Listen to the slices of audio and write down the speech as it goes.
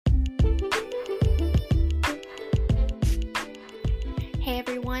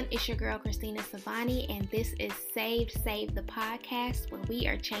everyone, it's your girl Christina Savani, and this is Saved Save the podcast, where we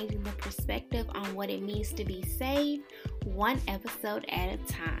are changing the perspective on what it means to be saved, one episode at a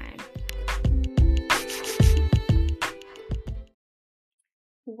time.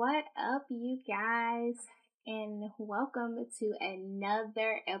 What up, you guys, and welcome to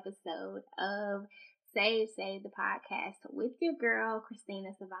another episode of Saved Save the podcast with your girl Christina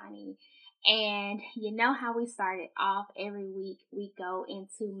Savani. And you know how we started off every week, we go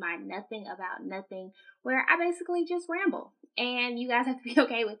into my nothing about nothing, where I basically just ramble, and you guys have to be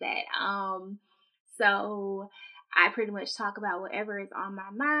okay with that. So I pretty much talk about whatever is on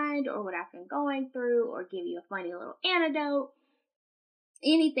my mind or what I've been going through, or give you a funny little anecdote,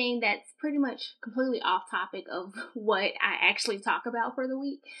 anything that's pretty much completely off topic of what I actually talk about for the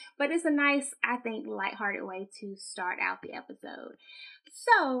week. But it's a nice, I think, lighthearted way to start out the episode.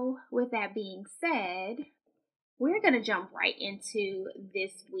 So, with that being said, we're going to jump right into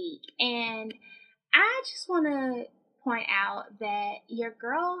this week. And I just want to point out that your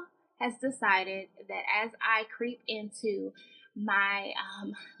girl has decided that as I creep into my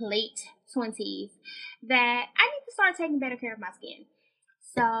late 20s, that I need to start taking better care of my skin.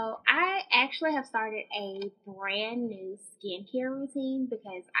 So I actually have started a brand new skincare routine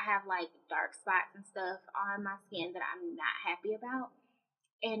because I have like dark spots and stuff on my skin that I'm not happy about.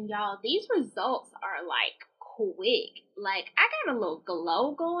 And y'all, these results are like quick. Like, I got a little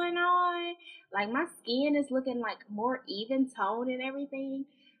glow going on. Like, my skin is looking like more even toned and everything.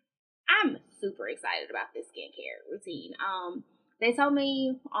 I'm super excited about this skincare routine. They told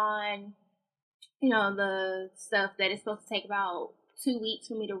me on, the stuff that it's supposed to take about 2 weeks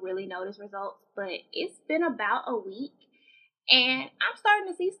for me to really notice results, but it's been about a week and I'm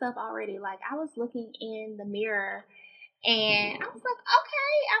starting to see stuff already. Like, I was looking in the mirror and I was like,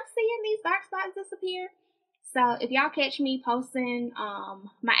 okay, I'm seeing these dark spots disappear. So if y'all catch me posting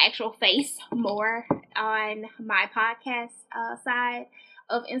my actual face more on my podcast side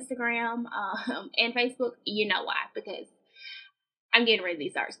of Instagram and Facebook, you know why, because I'm getting rid of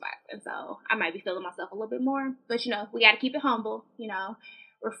these dark spots. And so I might be feeling myself a little bit more. But, we got to keep it humble,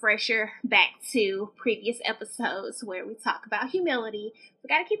 refresher back to previous episodes where we talk about humility. We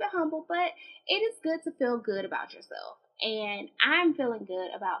got to keep it humble, but it is good to feel good about yourself. And I'm feeling good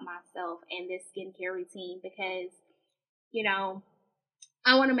about myself and this skincare routine because,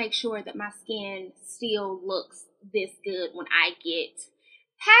 I want to make sure that my skin still looks this good when I get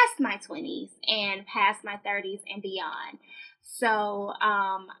past my 20s and past my 30s and beyond. So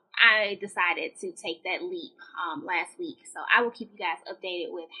I decided to take that leap last week. So I will keep you guys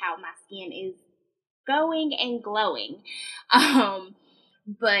updated with how my skin is going and glowing.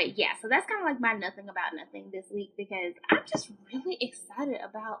 But yeah, so that's kind of like my nothing about nothing this week because I'm just really excited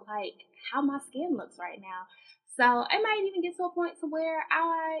about like how my skin looks right now. So I might even get to a point to where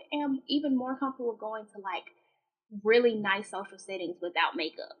I am even more comfortable going to like really nice social settings without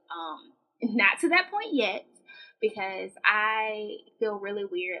makeup. Not to that point yet because I feel really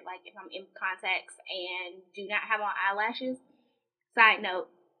weird like if I'm in contacts and do not have on eyelashes. Side note,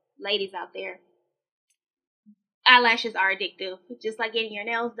 ladies out there, eyelashes are addictive, just like getting your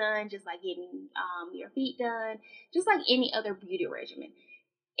nails done, just like getting your feet done, just like any other beauty regimen.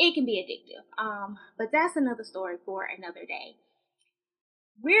 It can be addictive. But that's another story for another day.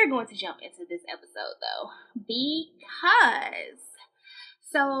 We're going to jump into this episode though, because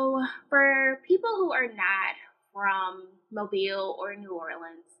for people who are not from Mobile or New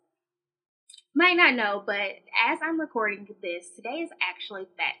Orleans, might not know, but as I'm recording this, today is actually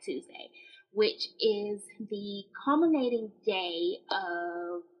Fat Tuesday, which is the culminating day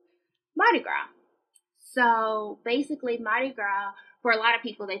of Mardi Gras. So basically, Mardi Gras, for a lot of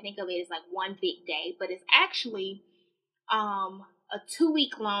people, they think of it as like one big day, but it's actually a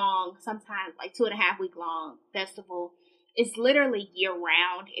 2-week long, sometimes like 2.5 week long festival. It's literally year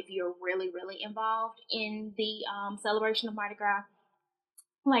round if you're really, really involved in the celebration of Mardi Gras.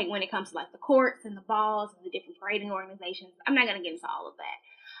 Like when it comes to like the courts and the balls and the different parading organizations. I'm not going to get into all of that.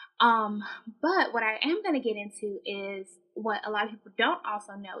 But what I am going to get into is what a lot of people don't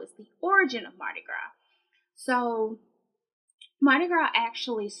also know is the origin of Mardi Gras. So Mardi Gras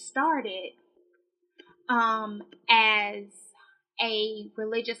actually started as a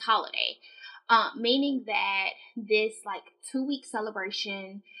religious holiday, meaning that this like 2-week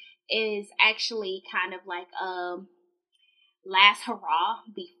celebration is actually kind of like last hurrah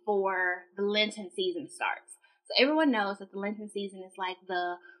before the Lenten season starts. So everyone knows that the Lenten season is like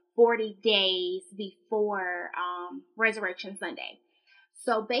the 40 days before Resurrection Sunday.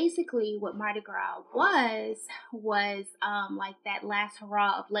 So basically what Mardi Gras was like that last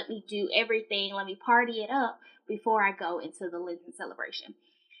hurrah of let me do everything, let me party it up before I go into the Lenten celebration.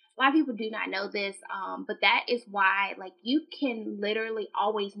 a lot of people do not know this, but that is why, like, you can literally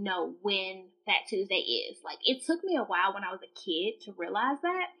always know when Fat Tuesday is. Like, it took me a while when I was a kid to realize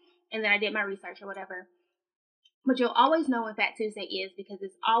that, and then I did my research or whatever. But you'll always know when Fat Tuesday is because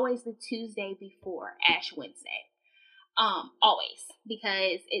it's always the Tuesday before Ash Wednesday. Always,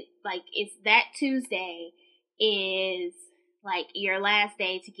 because it's that Tuesday is like your last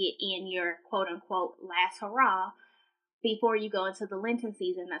day to get in your quote unquote last hurrah before you go into the Lenten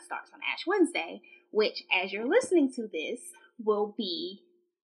season that starts on Ash Wednesday, which, as you're listening to this, will be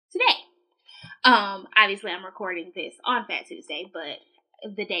today. Obviously I'm recording this on Fat Tuesday, but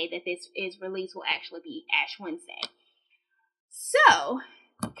the day that this is released will actually be Ash Wednesday. So,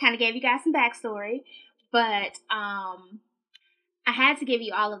 kind of gave you guys some backstory, but I had to give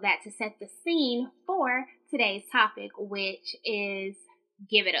you all of that to set the scene for today's topic, which is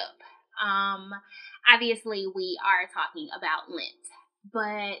Give It Up. Obviously we are talking about Lent,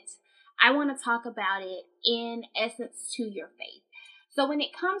 but I want to talk about it in essence to your faith. So when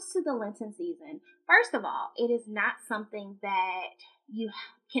it comes to the Lenten season, first of all, it is not something that you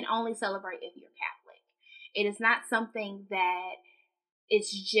can only celebrate if you're Catholic. It is not something that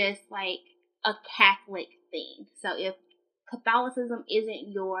it's just like a Catholic thing. So if Catholicism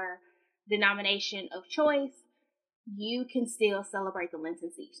isn't your denomination of choice, you can still celebrate the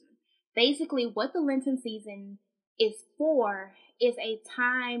Lenten season. Basically, what the Lenten season is for is a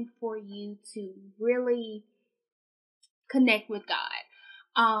time for you to really connect with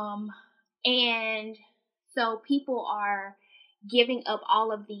God. And so people are giving up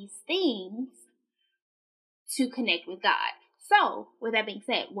all of these things to connect with God. So, with that being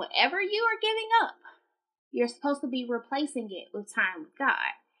said, whatever you are giving up, you're supposed to be replacing it with time with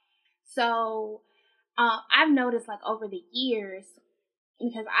God. So, I've noticed, like, over the years,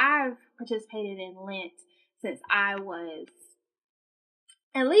 because I've participated in Lent since I was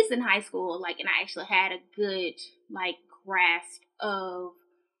at least in high school, like, and I actually had a good, like, grasp of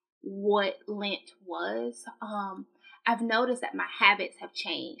what Lent was. I've noticed that my habits have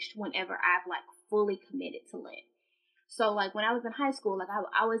changed whenever I've, like, fully committed to Lent. So, like, when I was in high school, like, I would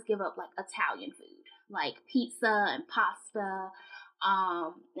always give up, like, Italian food, like pizza and pasta,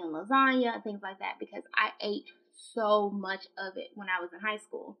 and lasagna and things like that, because I ate so much of it when I was in high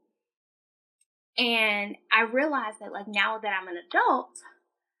school. And I realized that, like, now that I'm an adult,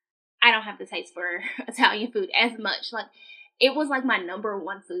 I don't have the taste for Italian food as much. Like, it was like my number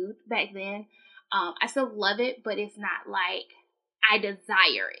one food back then. I still love it, but it's not like I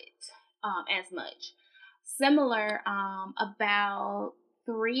desire it as much. Similar, about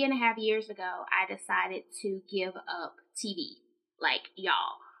 3.5 years ago, I decided to give up TV. Like,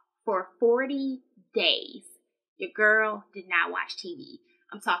 y'all, for 40 days, your girl did not watch TV.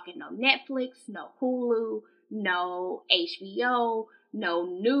 I'm talking no Netflix, no Hulu, no HBO, no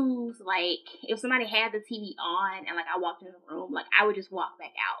news. Like, if somebody had the TV on and, like, I walked in the room, like, I would just walk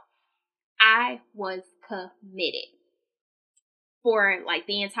back out. I was committed for, like,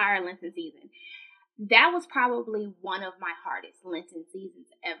 the entire Lenten season. That was probably one of my hardest Lenten seasons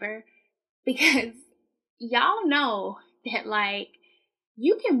ever, because y'all know that, like,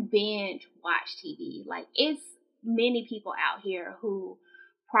 you can binge watch TV. Like, it's many people out here who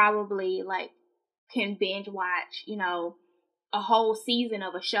probably, like, can binge watch, you know, a whole season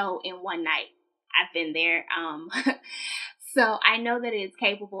of a show in one night. I've been there. So I know that it's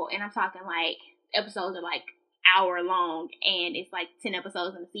capable, and I'm talking, like, episodes are like hour long, and it's like 10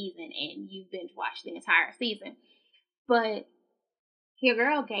 episodes in a season, and you've binge watched the entire season. But your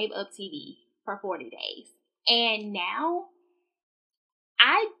girl gave up TV for 40 days, and now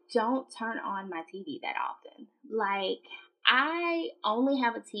I don't turn on my TV that often. Like, I only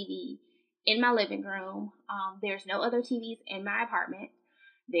have a TV in my living room. There's no other TVs in my apartment.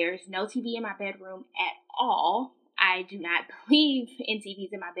 There's no TV in my bedroom at all. I do not believe in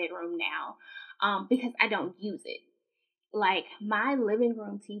TVs in my bedroom now, because I don't use it. Like, my living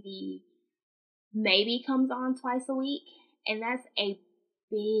room TV maybe comes on twice a week, and that's a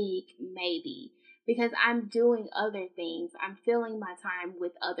big maybe, because I'm doing other things. I'm filling my time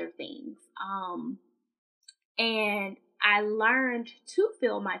with other things. And I learned to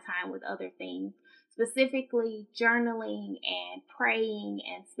fill my time with other things, specifically journaling and praying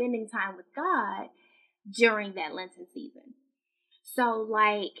and spending time with God during that Lenten season. So,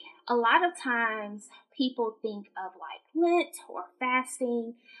 like, a lot of times people think of, like, Lent or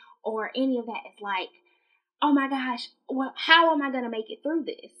fasting or any of that as like, oh my gosh, well, how am I going to make it through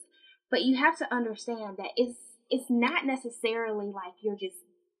this? But you have to understand that it's not necessarily like you're just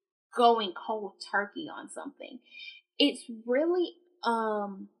going cold turkey on something. It's really a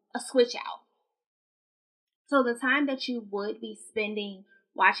switch out. So the time that you would be spending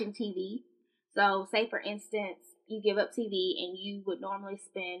watching TV. So say for instance, you give up TV and you would normally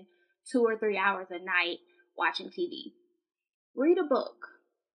spend 2 or 3 hours a night watching TV. Read a book,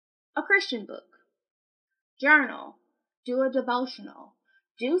 a Christian book, journal, do a devotional,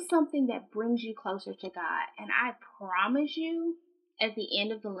 do something that brings you closer to God. And I promise you, at the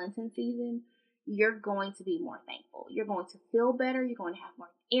end of the Lenten season, you're going to be more thankful. You're going to feel better. You're going to have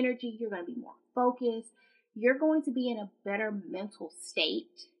more energy. You're going to be more focused. You're going to be in a better mental state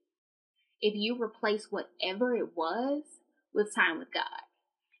if you replace whatever it was with time with God.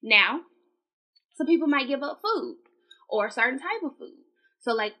 Now, some people might give up food or a certain type of food.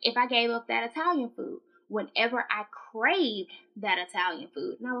 So like if I gave up that Italian food, whenever I craved that Italian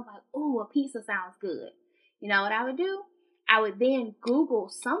food and I was like, oh, a pizza sounds good. You know what I would do? I would then Google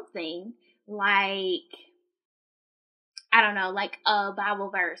something like, I don't know, like a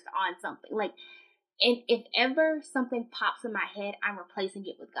Bible verse on something. Like, and if ever something pops in my head, I'm replacing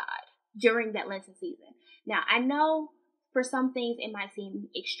it with God during that Lenten season. Now, I know for some things it might seem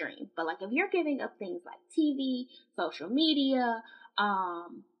extreme, but like if you're giving up things like TV, social media,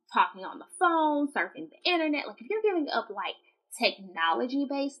 talking on the phone, surfing the internet, like if you're giving up like technology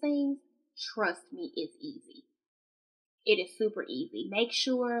based things, trust me, it's easy. It is super easy. Make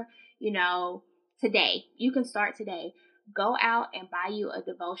sure, today, you can start today. Go out and buy you a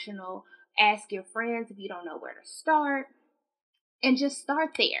devotional. Ask your friends if you don't know where to start. And just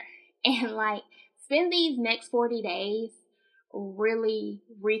start there. And like spend these next 40 days really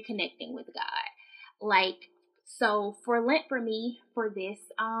reconnecting with God. Like, so for Lent for me, for this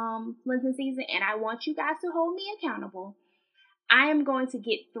Lenten season, and I want you guys to hold me accountable, I am going to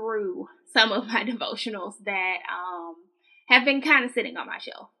get through some of my devotionals that have been kind of sitting on my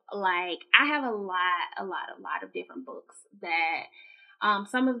shelf. Like I have a lot of different books that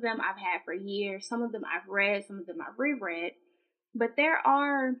some of them I've had for years, some of them I've read, some of them I've reread, but there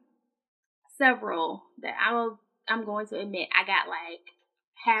are several that I'm going to admit I got like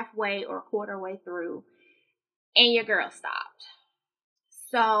halfway or quarter way through and your girl stopped.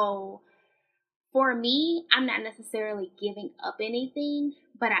 So for me, I'm not necessarily giving up anything,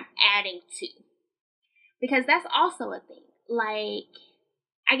 but I'm adding to. Because that's also a thing. Like,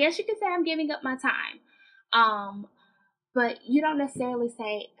 I guess you could say I'm giving up my time. But you don't necessarily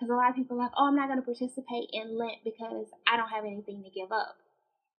say, because a lot of people are like, oh, I'm not going to participate in Lent because I don't have anything to give up.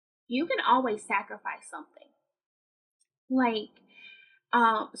 You can always sacrifice something. Like,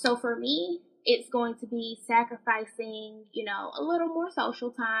 so for me, it's going to be sacrificing, a little more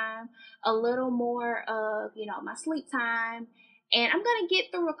social time, a little more of, my sleep time. And I'm going to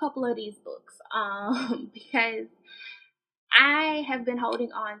get through a couple of these books because I have been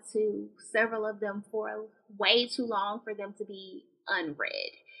holding on to several of them for way too long for them to be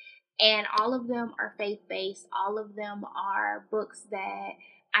unread. And all of them are faith-based. All of them are books that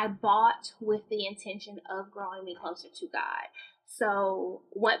I bought with the intention of growing me closer to God. So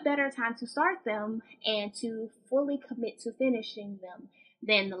what better time to start them and to fully commit to finishing them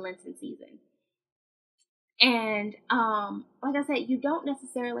than the Lenten season? And like I said, you don't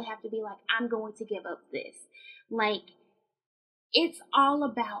necessarily have to be like, I'm going to give up this. Like, it's all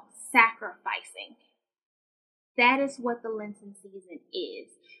about sacrificing. That is what the Lenten season is,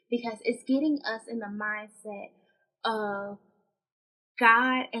 because it's getting us in the mindset of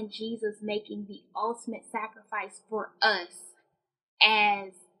God and Jesus making the ultimate sacrifice for us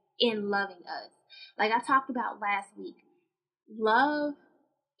as in loving us. Like I talked about last week, love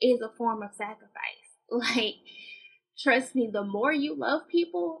is a form of sacrifice. Like, trust me, the more you love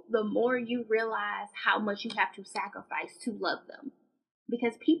people, the more you realize how much you have to sacrifice to love them.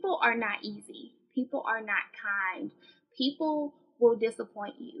 Because people are not easy. People are not kind. People will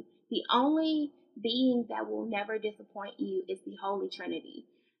disappoint you. The only being that will never disappoint you is the Holy Trinity.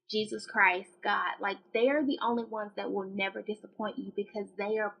 Jesus Christ, God. Like, they are the only ones that will never disappoint you because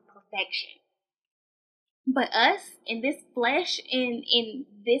they are perfection. But us, in this flesh, in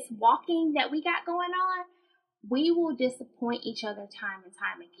this walking that we got going on, we will disappoint each other time and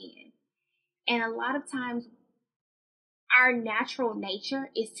time again. And a lot of times, our natural nature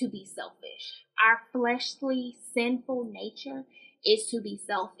is to be selfish. Our fleshly, sinful nature is to be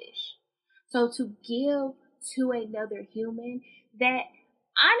selfish. So to give to another human that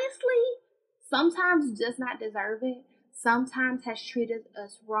honestly sometimes does not deserve it, sometimes has treated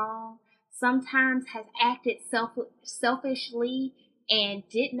us wrong, sometimes has acted selfishly and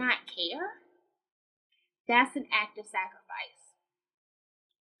did not care, that's an act of sacrifice.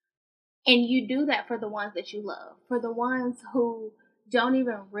 And you do that for the ones that you love, for the ones who don't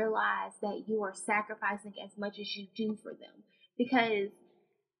even realize that you are sacrificing as much as you do for them. Because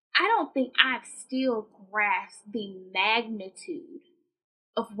I don't think I've still grasped the magnitude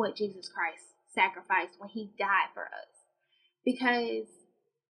of what Jesus Christ sacrificed when he died for us. Because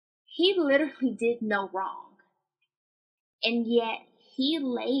he literally did no wrong. And yet he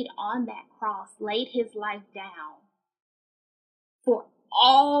laid on that cross, laid his life down for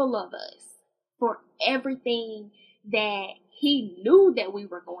all of us, for everything that he knew that we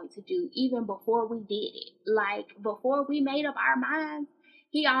were going to do even before we did it. Like, before we made up our minds,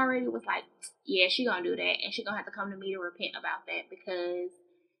 he already was like, yeah, she gonna do that, and she gonna have to come to me to repent about that, because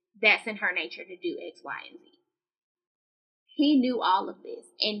that's in her nature to do X, Y, and Z. He knew all of this,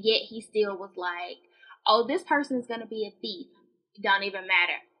 and yet he still was like, oh, this person is gonna be a thief. Don't even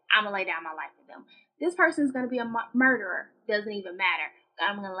matter. I'm gonna lay down my life for them. This person is gonna be a murderer. Doesn't even matter.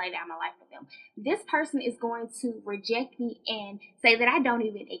 I'm going to lay down my life for them. This person is going to reject me and say that I don't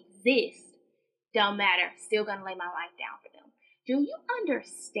even exist. Don't matter. Still going to lay my life down for them. Do you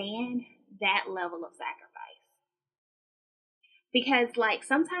understand that level of sacrifice? Because, like,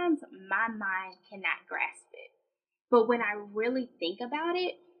 sometimes my mind cannot grasp it. But when I really think about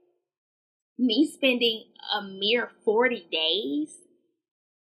it, me spending a mere 40 days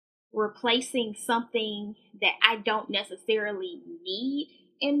replacing something that I don't necessarily need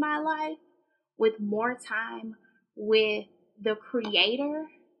in my life with more time with the creator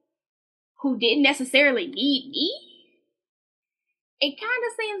who didn't necessarily need me, it kind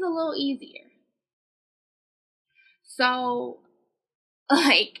of seems a little easier. So,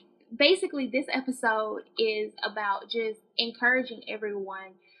 like, basically this episode is about just encouraging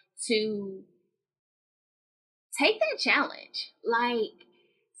everyone to take that challenge. Like,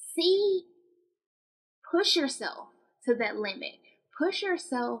 push yourself to that limit. Push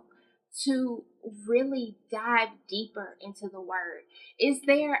yourself to really dive deeper into the word. Is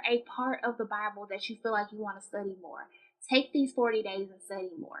there a part of the Bible that you feel like you want to study more? Take these 40 days and study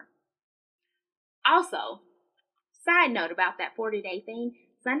more. Also, side note about that 40-day thing,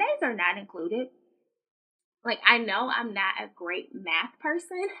 Sundays are not included. Like, I know I'm not a great math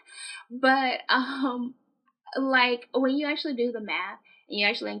person, but like, when you actually do the math and you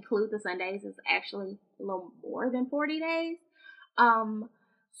actually include the Sundays, it's actually a little more than 40 days.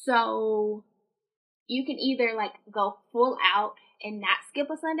 So you can either like go full out and not skip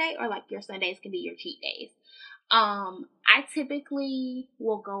a Sunday, or like your Sundays can be your cheat days. I typically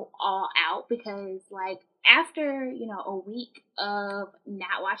will go all out because, like, after, a week of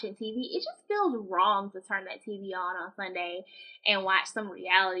not watching TV, it just feels wrong to turn that TV on Sunday and watch some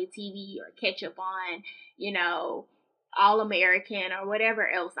reality TV or catch up on, All American or whatever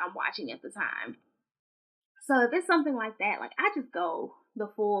else I'm watching at the time. So if it's something like that, like, I just go the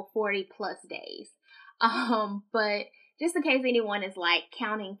full 40 plus days. But just in case anyone is like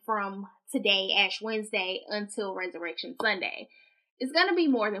counting from today, Ash Wednesday, until Resurrection Sunday, it's going to be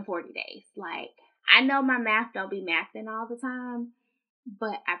more than 40 days. Like, I know my math don't be mathing all the time,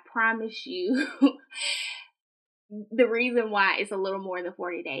 but I promise you the reason why it's a little more than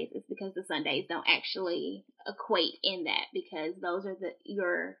 40 days is because the Sundays don't actually equate in that, because those are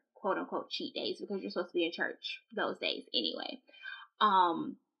your quote unquote cheat days, because you're supposed to be in church those days anyway.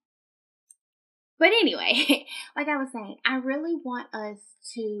 But anyway, like I was saying, I really want us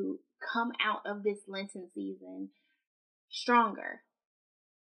to come out of this Lenten season stronger.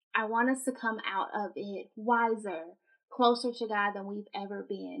 I want us to come out of it wiser, closer to God than we've ever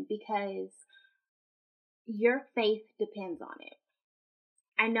been, because your faith depends on it.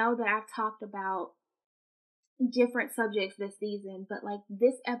 I know that I've talked about different subjects this season, but like,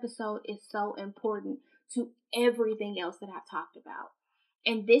 this episode is so important to everything else that I've talked about.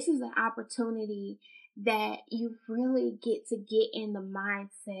 And this is an opportunity that you really get to get in the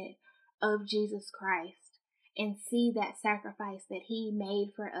mindset of Jesus Christ and see that sacrifice that he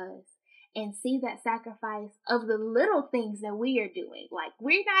made for us, and see that sacrifice of the little things that we are doing. Like,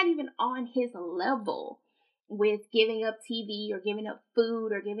 we're not even on his level with giving up TV or giving up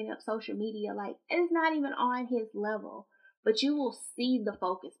food or giving up social media. Like, it's not even on his level, but you will see the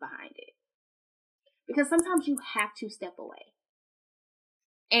focus behind it, because sometimes you have to step away.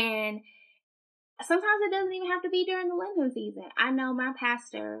 And sometimes it doesn't even have to be during the Lenten season. I know my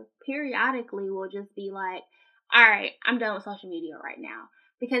pastor periodically will just be like, all right, I'm done with social media right now,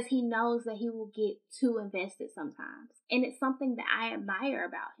 because he knows that he will get too invested sometimes. And it's something that I admire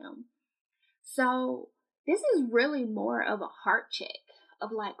about him. So this is really more of a heart check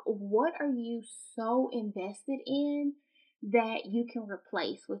of like, what are you so invested in that you can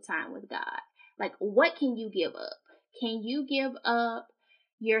replace with time with God? Like, what can you give up? Can you give up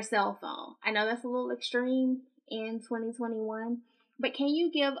your cell phone? I know that's a little extreme in 2021, but can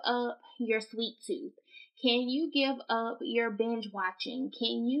you give up your sweet tooth? Can you give up your binge watching?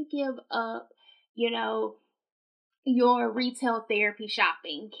 Can you give up, your retail therapy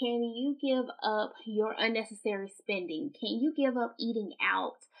shopping? Can you give up your unnecessary spending? Can you give up eating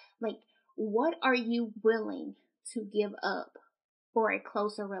out? Like, what are you willing to give up for a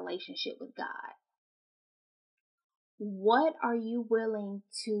closer relationship with God? What are you willing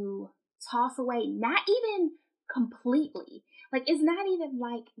to toss away? Not even completely. Like, it's not even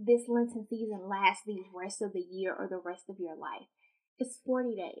like this Lenten season lasts the rest of the year or the rest of your life. It's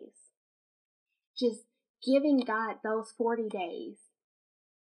 40 days. Just giving God those 40 days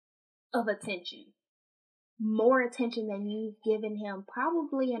of attention. More attention than you've given him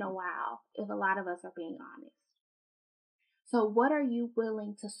probably in a while, if a lot of us are being honest. So what are you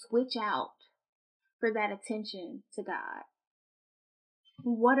willing to switch out for that attention to God?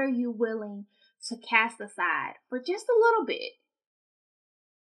 What are you willing to cast aside for just a little bit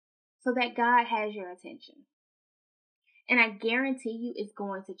so that God has your attention? And I guarantee you it's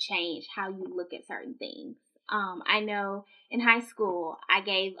going to change how you look at certain things. I know in high school, I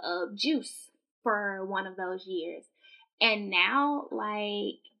gave up juice for one of those years. And now,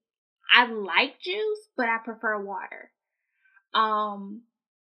 like, I like juice, but I prefer water.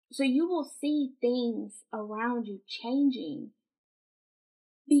 So you will see things around you changing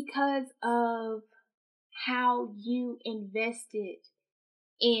because of how you invested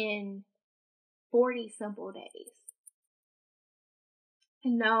in 40 simple days. I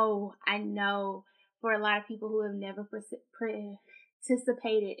know for a lot of people who have never participated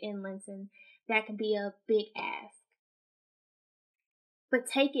in Lenten, that can be a big ask. But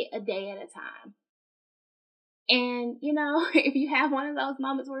take it a day at a time. And, if you have one of those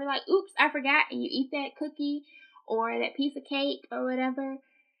moments where you're like, oops, I forgot, and you eat that cookie or that piece of cake or whatever,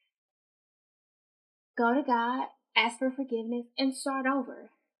 go to God, ask for forgiveness, and start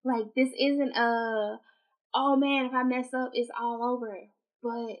over. Like, this isn't oh man, if I mess up, it's all over.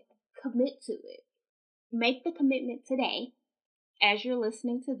 But commit to it. Make the commitment today, as you're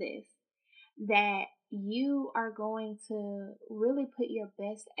listening to this, that you are going to really put your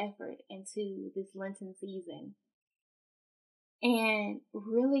best effort into this Lenten season and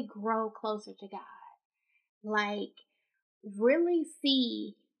really grow closer to God. Like, really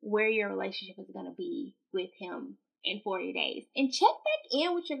see where your relationship is going to be with him in 40 days. And check back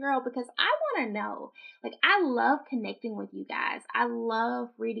in with your girl, because I want to know. Like, I love connecting with you guys. I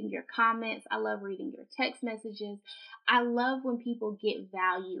love reading your comments. I love reading your text messages. I love when people get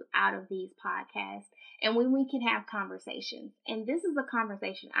value out of these podcasts and when we can have conversations. And this is a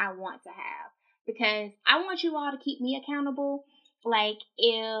conversation I want to have because I want you all to keep me accountable. Like,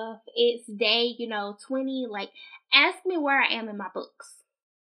 if it's day, 20, like, ask me where I am in my books.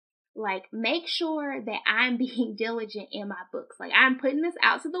 Like, make sure that I'm being diligent in my books. Like, I'm putting this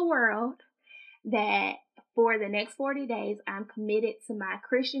out to the world that for the next 40 days, I'm committed to my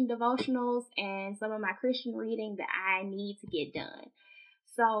Christian devotionals and some of my Christian reading that I need to get done.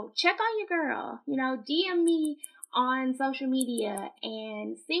 So check on your girl, DM me on social media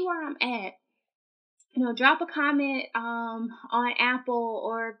and see where I'm at. Drop a comment on Apple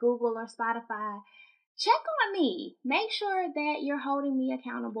or Google or Spotify. Check on me. Make sure that you're holding me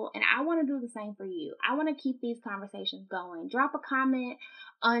accountable, and I want to do the same for you. I want to keep these conversations going. Drop a comment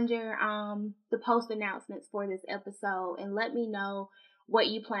under the post announcements for this episode and let me know what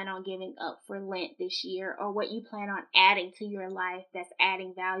you plan on giving up for Lent this year, or what you plan on adding to your life that's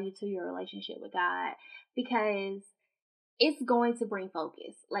adding value to your relationship with God, because it's going to bring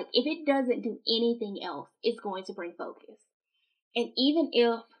focus. Like, if it doesn't do anything else, it's going to bring focus. And even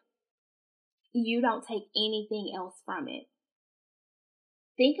if you don't take anything else from it,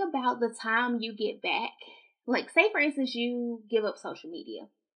 think about the time you get back. Like, say for instance, you give up social media.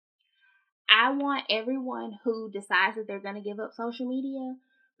 I want everyone who decides that they're going to give up social media,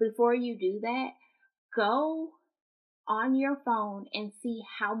 before you do that, go on your phone and see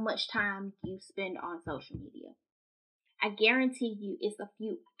how much time you spend on social media. I guarantee you it's a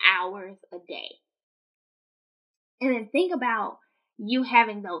few hours a day. And then think about you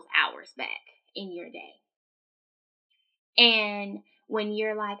having those hours back in your day. And when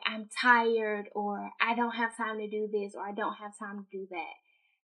you're like, I'm tired, or I don't have time to do this, or I don't have time to do that,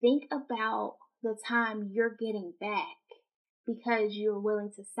 think about the time you're getting back because you're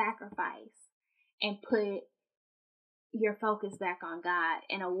willing to sacrifice and put your focus back on God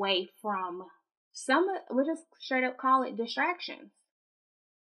and away from we'll just straight up call it distractions.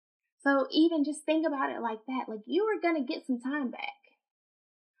 So even just think about it like that. Like, you are going to get some time back.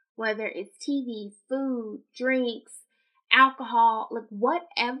 Whether it's TV, food, drinks, alcohol, like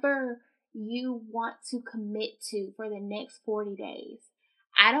whatever you want to commit to for the next 40 days.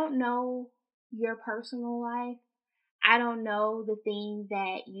 I don't know your personal life. I don't know the thing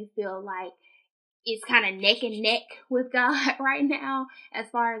that you feel like is kind of neck and neck with God right now as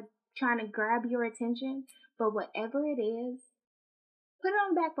far as trying to grab your attention. But whatever it is, put it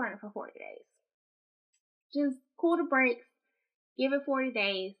on the back burner for 40 days. Just cool the brakes, give it 40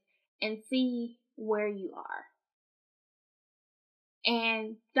 days, and see where you are.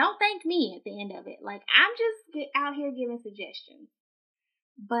 And don't thank me at the end of it. Like, I'm just out here giving suggestions.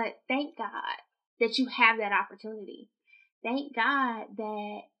 But thank God that you have that opportunity. Thank God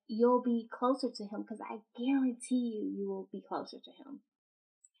that you'll be closer to him, because I guarantee you will be closer to him.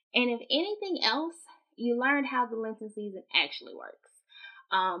 And if anything else, you learned how the Lenten season actually works.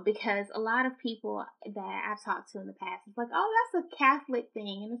 Because a lot of people that I've talked to in the past, it's like, oh, that's a Catholic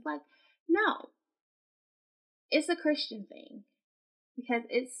thing. And it's like, no, it's a Christian thing. Because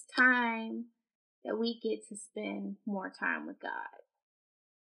it's time that we get to spend more time with God.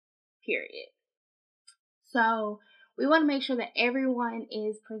 Period. So we want to make sure that everyone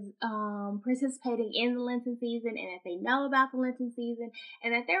is participating in the Lenten season, and that they know about the Lenten season,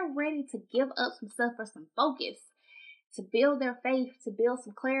 and that they're ready to give up some stuff for some focus, to build their faith, to build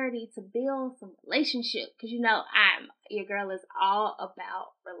some clarity, to build some relationship. Because your girl is all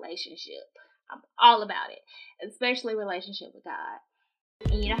about relationship. I'm all about it, especially relationship with God.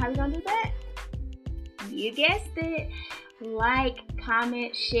 And you know how we're going to do that? You guessed it. Like,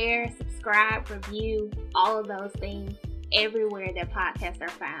 comment, share, subscribe, review, all of those things everywhere that podcasts are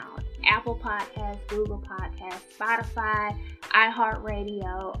found. Apple Podcasts, Google Podcasts, Spotify,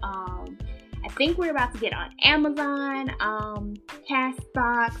 iHeartRadio. I think we're about to get on Amazon,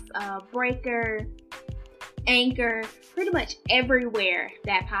 Castbox, Breaker, Anchor, pretty much everywhere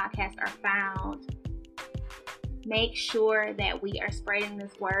that podcasts are found. Make sure that we are spreading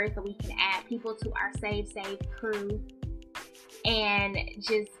this word so we can add people to our Save crew. And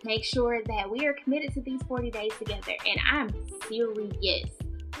just make sure that we are committed to these 40 days together. And I'm serious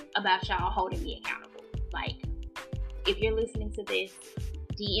about y'all holding me accountable. Like, if you're listening to this,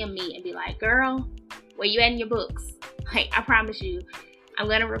 DM me and be like, girl, where you at in your books? Like, I promise you, I'm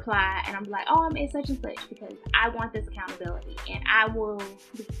going to reply and I'm like, oh, I'm at such and such, because I want this accountability. And I will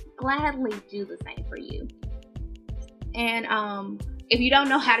gladly do the same for you. And if you don't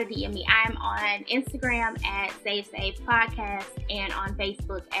know how to DM me, I'm on Instagram at Save Podcast and on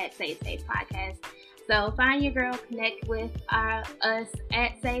Facebook at Save Podcast. So find your girl, connect with us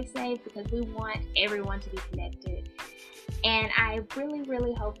at Save, because we want everyone to be connected. And I really,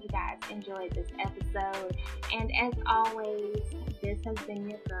 really hope you guys enjoyed this episode. And as always, this has been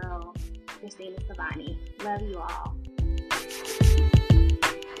your girl, Christina Savani. Love you all.